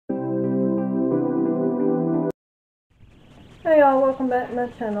Hey y'all, welcome back to my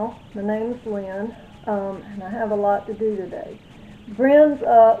channel. My name is Lynn, and I have a lot to do today. Bren's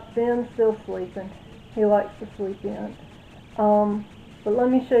up, Ben's still sleeping. He likes to sleep in. But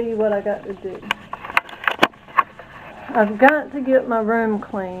let me show you what I got to do. I've got to get my room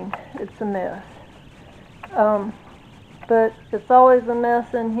clean. It's a mess. But it's always a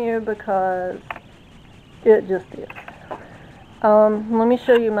mess in here because it just is. Let me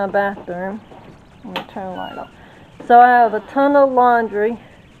show you my bathroom. Let me turn the light off. So I have a ton of laundry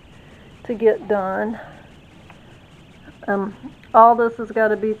to get done. All this has got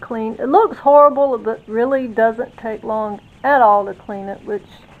to be cleaned. It looks horrible, but really doesn't take long at all to clean it, which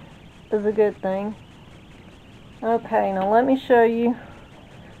is a good thing. Okay, now let me show you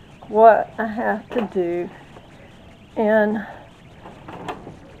what I have to do in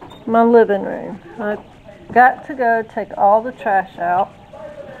my living room. I've got to go take all the trash out.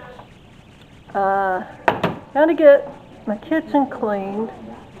 Got to get my kitchen cleaned.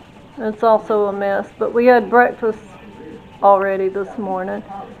 It's also a mess, but we had breakfast already this morning,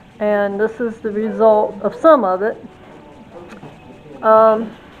 and this is the result of some of it. The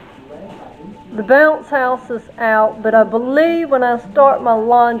bounce house is out, but I believe when I start my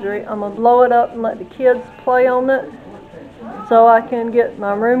laundry, I'm going to blow it up and let the kids play on it so I can get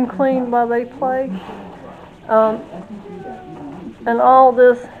my room cleaned while they play. And all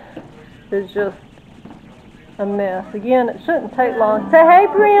this is just a mess. Again, it shouldn't take long. Say hey,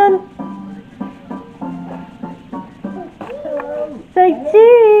 Bren. Say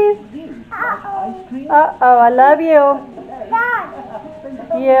cheese. Uh-oh, I love you.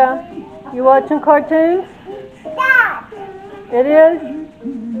 Yeah. You watching cartoons? It is?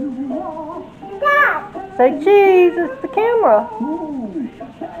 Say cheese. It's the camera.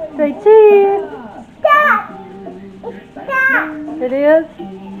 Say cheese. It is?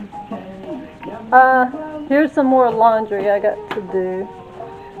 Here's some more laundry I got to do.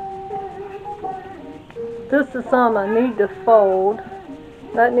 This is some I need to fold.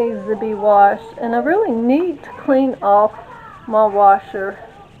 That needs to be washed. And I really need to clean off my washer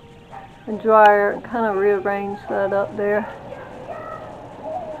and dryer and kind of rearrange that up there.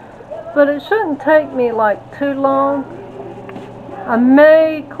 But it shouldn't take me like too long. I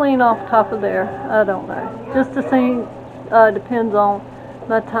may clean off top of there. I don't know. Just to see, depends on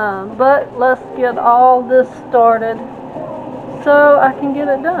my time. But let's get all this started so I can get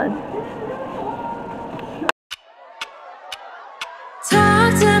it done.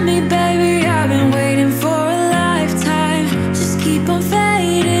 Talk to me, baby, I've been waiting for a lifetime. Just keep on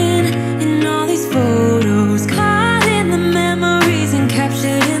fading in all these photos, caught in the memories and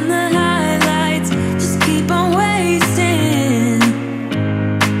captured in the highlights. Just keep on wasting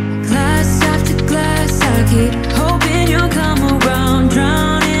glass after glass. I keep hoping you'll come around,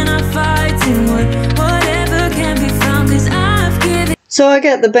 drowning our fights in whatever can be found, 'cause I've given. So I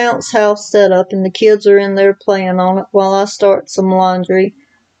got the bounce house set up and the kids are in there playing on it while I start some laundry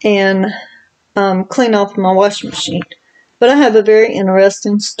and clean off my washing machine. But I have a very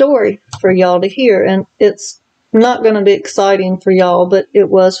interesting story for y'all to hear, and it's not going to be exciting for y'all, but it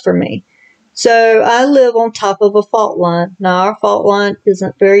was for me. So I live on top of a fault line. Now our fault line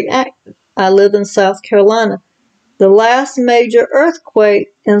isn't very active. I live in South Carolina. The last major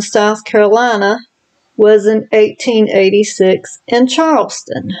earthquake in South Carolina was in 1886 in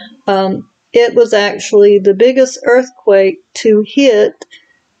Charleston. It was actually the biggest earthquake to hit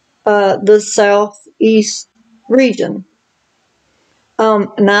the southeast region.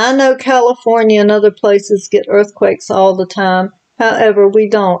 Now I know California and other places get earthquakes all the time. However, we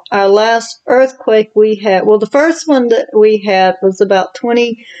don't. Our last earthquake we had, well, the first one that we had was about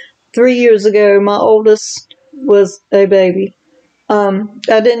 23 years ago. My oldest was a baby. I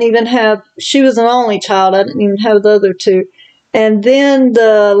didn't even have, she was an only child. I didn't even have the other two. And then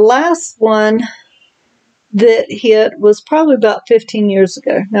the last one that hit was probably about 15 years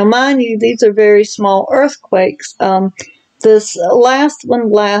ago. Now, mind you, these are very small earthquakes. This last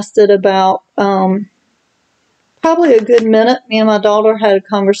one lasted about probably a good minute. Me and my daughter had a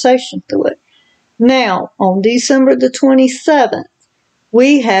conversation through it. Now, on December the 27th,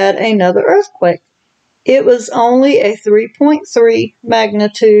 we had another earthquake. It was only a 3.3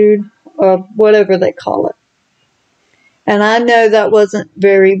 magnitude, or whatever they call it. And I know that wasn't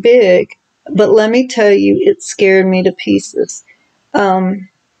very big, but let me tell you, it scared me to pieces.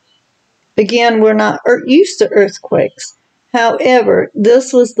 Again, we're not used to earthquakes. However,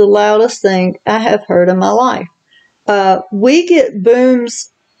 this was the loudest thing I have heard in my life. We get booms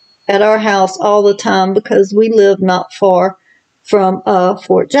at our house all the time because we live not far from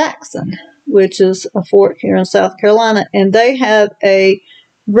Fort Jackson, which is a fort here in South Carolina, and they have a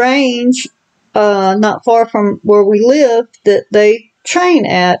range not far from where we live that they train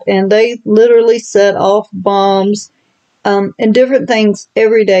at, and they literally set off bombs and different things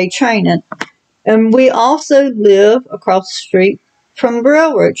every day training. And we also live across the street from the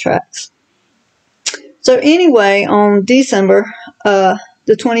railroad tracks. So anyway, on December the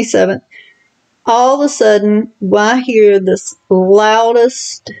 27th, all of a sudden, I hear this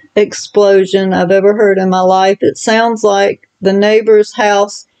loudest explosion I've ever heard in my life. It sounds like the neighbor's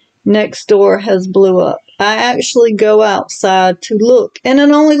house next door has blew up. I actually go outside to look, and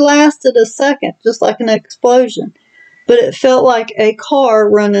it only lasted a second, just like an explosion. But it felt like a car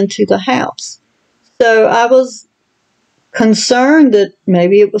run into the house. So I was concerned that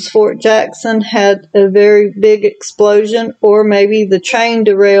maybe it was Fort Jackson had a very big explosion, or maybe the train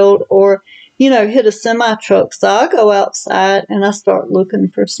derailed, or hit a semi-truck. So I go outside and I start looking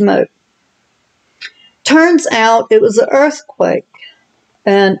for smoke. Turns out it was an earthquake.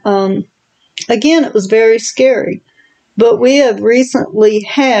 And again, it was very scary. But we have recently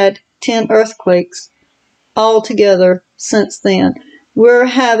had 10 earthquakes altogether since then. We're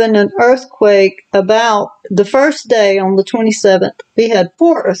having an earthquake about the first day on the 27th. We had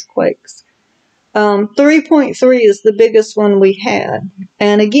 4 earthquakes. 3.3 is the biggest one we had.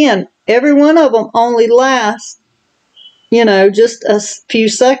 And again, every one of them only lasts, just a few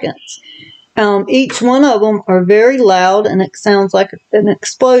seconds. Each one of them are very loud, and it sounds like an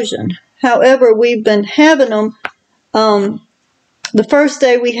explosion. However, we've been having them. The first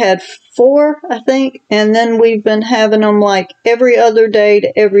day we had 4, I think, and then we've been having them like every other day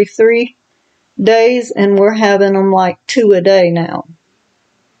to every 3 days, and we're having them like 2 a day now.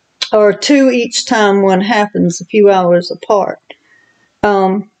 Or 2 each time one happens, a few hours apart.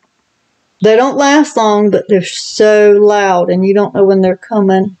 They don't last long, but they're so loud, and you don't know when they're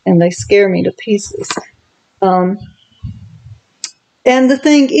coming, and they scare me to pieces. And the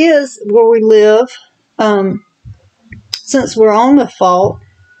thing is, where we live, since we're on the fault,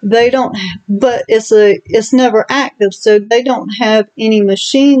 they don't, but it's never active, so they don't have any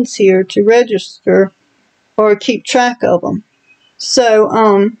machines here to register or keep track of them.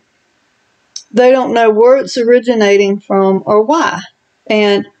 So, they don't know where it's originating from or why.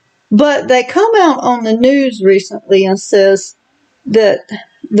 But they come out on the news recently and says that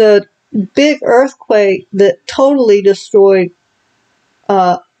the big earthquake that totally destroyed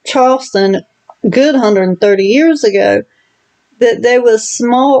Charleston a good 130 years ago, that there was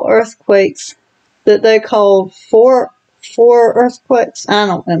small earthquakes that they called four earthquakes. I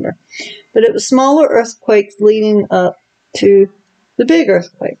don't remember. But it was smaller earthquakes leading up to the big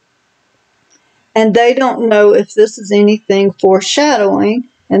earthquake. And they don't know if this is anything foreshadowing.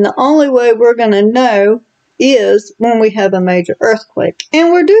 And the only way we're going to know is when we have a major earthquake.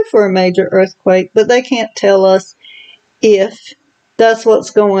 And we're due for a major earthquake, but they can't tell us if that's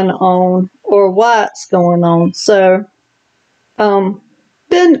what's going on or why it's going on. So, been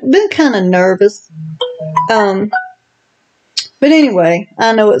kind of nervous. But anyway,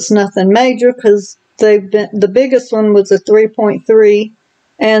 I know it's nothing major because the biggest one was a 3.3,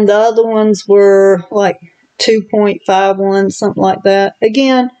 and the other ones were like 2.51, something like that.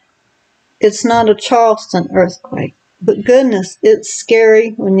 Again, it's not a Charleston earthquake, but goodness, it's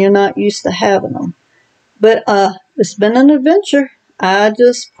scary when you're not used to having them. But it's been an adventure. I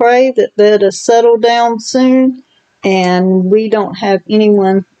just pray that it'll settle down soon, and we don't have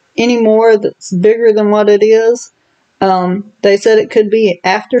anyone anymore that's bigger than what it is. They said it could be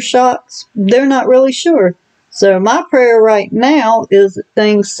aftershocks. They're not really sure. So my prayer right now is that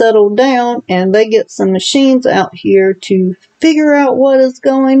things settle down and they get some machines out here to figure out what is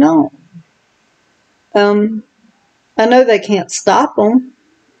going on. I know they can't stop them,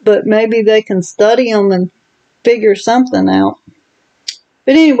 but maybe they can study them and figure something out.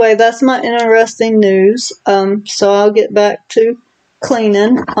 But anyway, that's my interesting news. So I'll get back to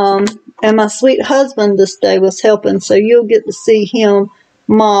cleaning. And my sweet husband this day was helping, so you'll get to see him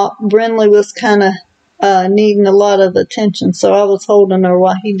mop. Brinley was kind of needing a lot of attention, so I was holding her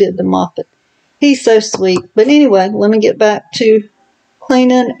while he did the mopping. He's so sweet. But anyway, let me get back to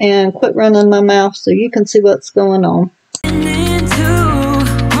cleaning and quit running my mouth so you can see what's going on.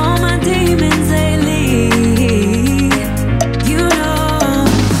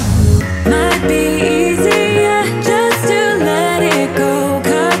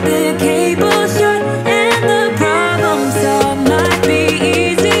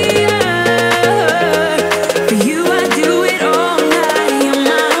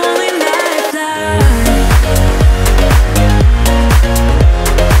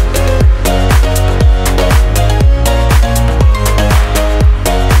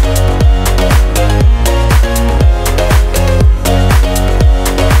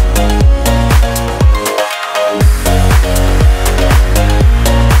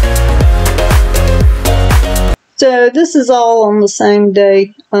 So this is all on the same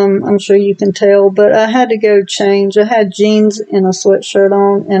day. I'm sure you can tell, but I had to go change. I had jeans and a sweatshirt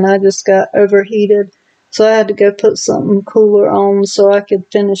on, and I just got overheated. So I had to go put something cooler on so I could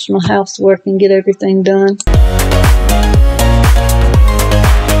finish my housework and get everything done.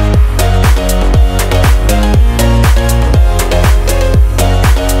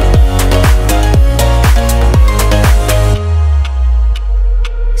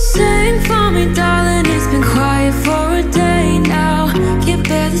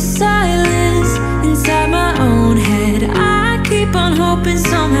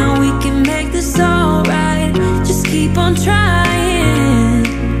 Somehow we can make this alright. Just keep on trying.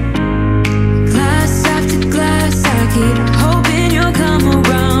 Glass after glass, I keep hoping you'll come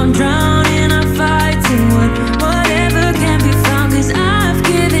around. Drowning our fights in whatever can be found. Cause I've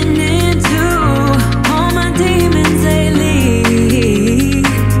given in to all my demons lately.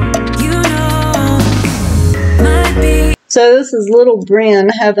 You know, might be. So this is little Bryn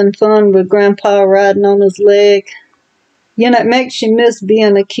having fun with Grandpa riding on his leg. You know, it makes you miss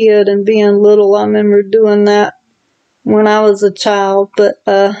being a kid and being little. I remember doing that when I was a child. But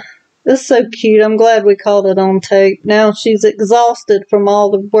it's so cute. I'm glad we caught it on tape. Now she's exhausted from all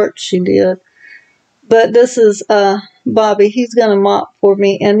the work she did. But this is Bobby. He's going to mop for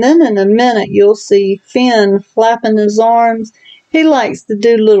me. And then in a minute you'll see Finn flapping his arms. He likes to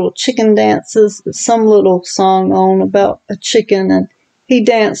do little chicken dances. Some little song on about a chicken, and he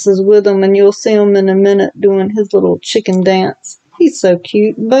dances with them, and you'll see him in a minute doing his little chicken dance. He's so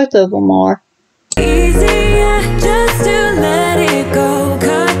cute. Both of them are. Easier just to let it go.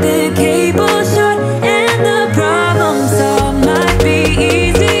 Cut the cable short and the problem solved. Might be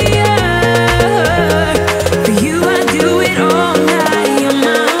easier. For you I do it all night. You're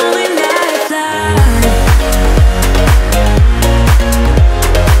my only lifeline.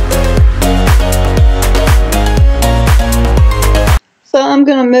 So I'm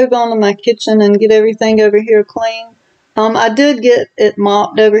going to move on to my kitchen and get everything over here clean. I did get it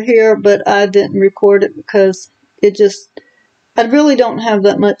mopped over here, but I didn't record it because I really don't have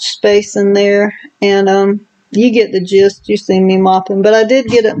that much space in there. And you get the gist. You see me mopping. But I did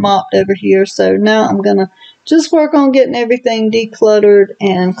get it mopped over here. So now I'm going to just work on getting everything decluttered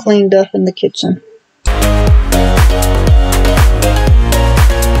and cleaned up in the kitchen.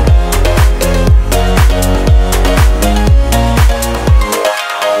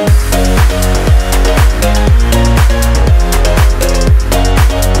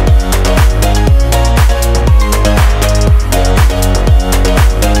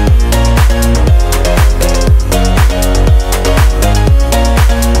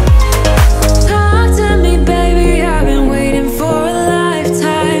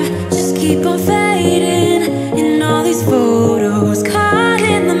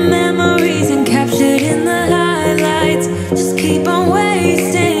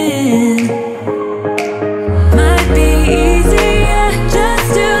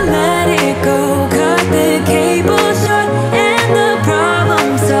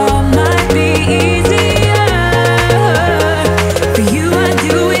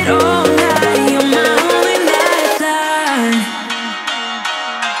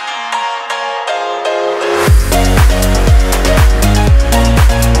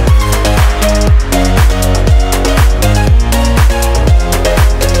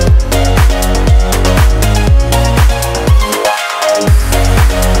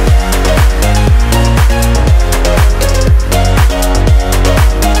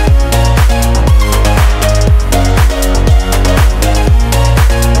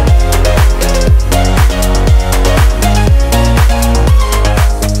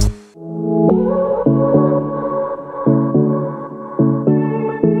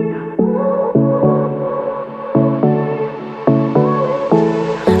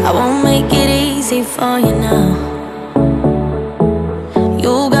 For you now,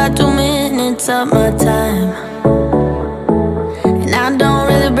 you got 2 minutes of my time, and I don't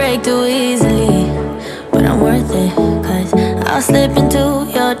really break too easily, but I'm worth it, cause I'll slip into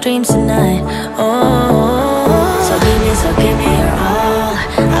your dreams tonight. Oh, so give me your all.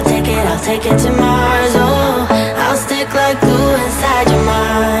 I'll take it to Mars. Oh, I'll stick like glue inside your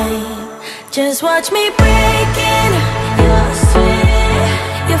mind. Just watch me breaking your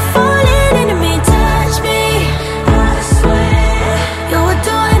sweat. You're falling into me.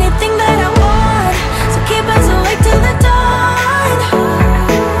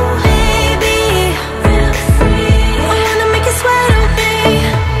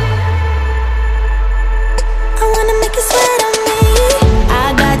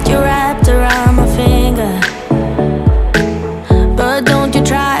 But don't you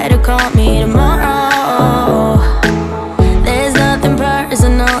try to call me tomorrow.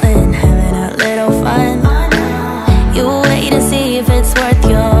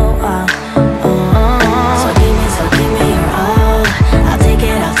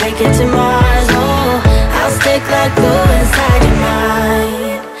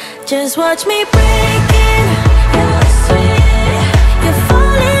 watch me breaking. You're sweet. You're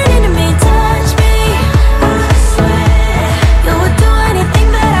falling into me, touch me. I swear you would do anything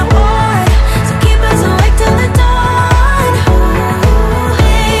that I want. So keep us awake till the dawn.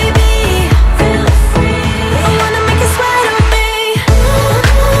 Baby, feel free. I wanna make you sweat on me.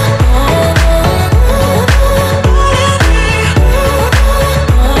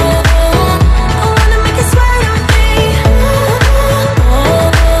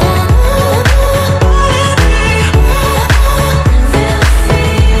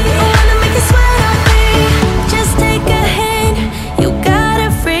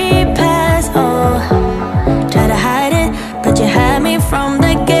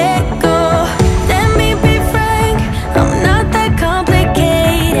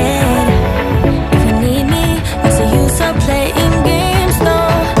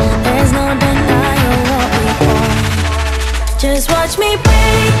 Just watch me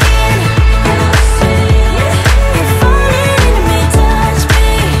breaking. You're sweet. You're falling into me, touch me.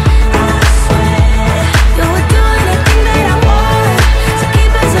 I swear you would do anything that I want. So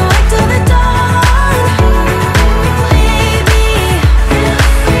keep us awake till the dawn. Baby, feel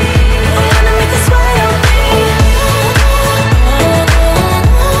free. I wanna make you sweat on me.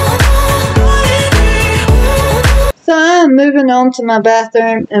 So I'm moving on to my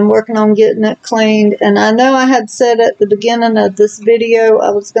bathroom and working on getting it cleaned. And I know I had said at the beginning of this video I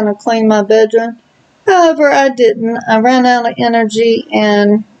was going to clean my bedroom. However, I didn't. I ran out of energy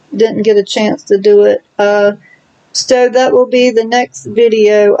and didn't get a chance to do it. So that will be the next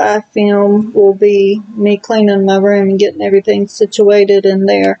video I film, will be me cleaning my room and getting everything situated in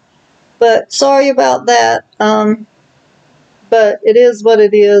there. But sorry about that. But it is what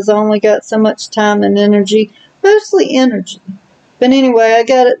it is. I only got so much time and energy. Mostly energy. But anyway, I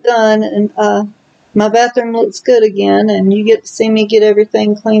got it done, and my bathroom looks good again, and you get to see me get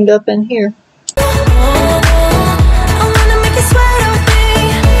everything cleaned up in here.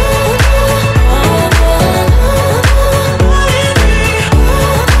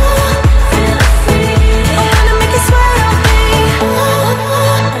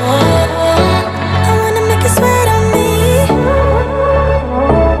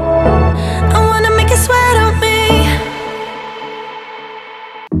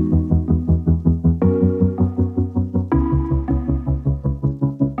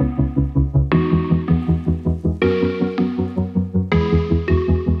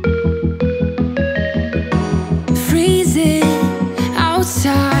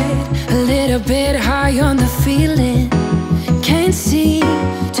 A bit high on the feeling, can't seem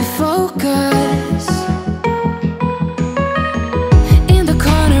to focus. In the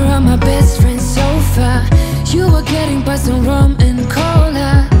corner of my best friend's sofa, you were getting buzzed on rum and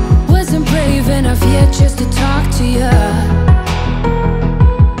cola. Wasn't brave enough yet just to talk to you.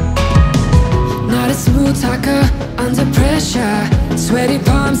 Not a smooth talker under pressure. Sweaty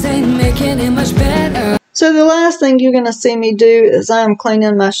palms ain't making it much better. So the last thing you're going to see me do is I'm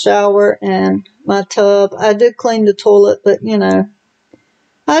cleaning my shower and my tub. I did clean the toilet, but you know,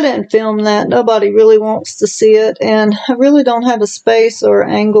 I didn't film that. Nobody really wants to see it, and I really don't have a space or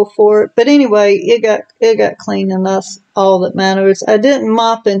angle for it. But anyway, it got clean, and that's all that matters. I didn't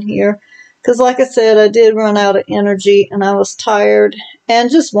mop in here because, like I said, I did run out of energy, and I was tired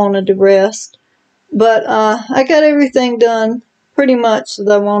and just wanted to rest. But I got everything done pretty much that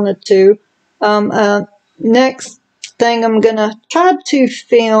I wanted to. Next thing I'm going to try to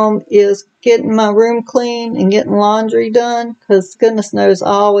film is getting my room clean and getting laundry done, because goodness knows I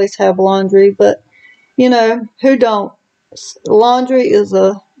always have laundry, but you know, who don't? Laundry is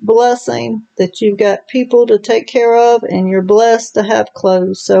a blessing that you've got people to take care of, and you're blessed to have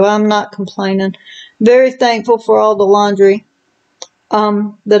clothes, so I'm not complaining. Very thankful for all the laundry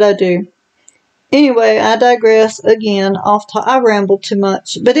that I do. Anyway, I digress again. I ramble too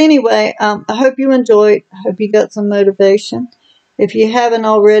much. But anyway, I hope you enjoyed. I hope you got some motivation. If you haven't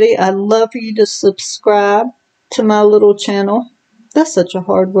already, I'd love for you to subscribe to my little channel. That's such a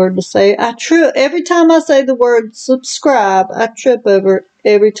hard word to say. Every time I say the word subscribe, I trip over it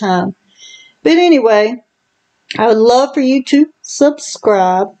every time. But anyway, I would love for you to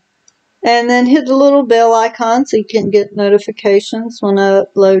subscribe. And then hit the little bell icon so you can get notifications when I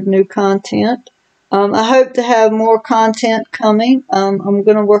upload new content. I hope to have more content coming. I'm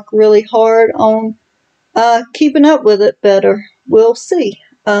going to work really hard on keeping up with it better. We'll see.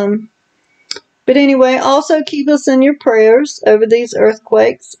 But anyway, also keep us in your prayers over these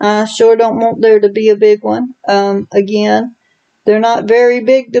earthquakes. I sure don't want there to be a big one. Again, they're not very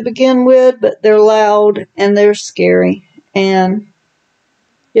big to begin with, but they're loud and they're scary. And,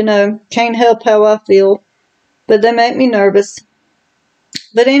 you know, can't help how I feel, but they make me nervous.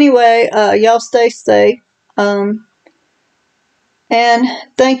 But anyway, y'all stay safe. And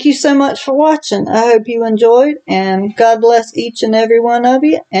thank you so much for watching. I hope you enjoyed, and God bless each and every one of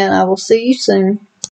you, and I will see you soon.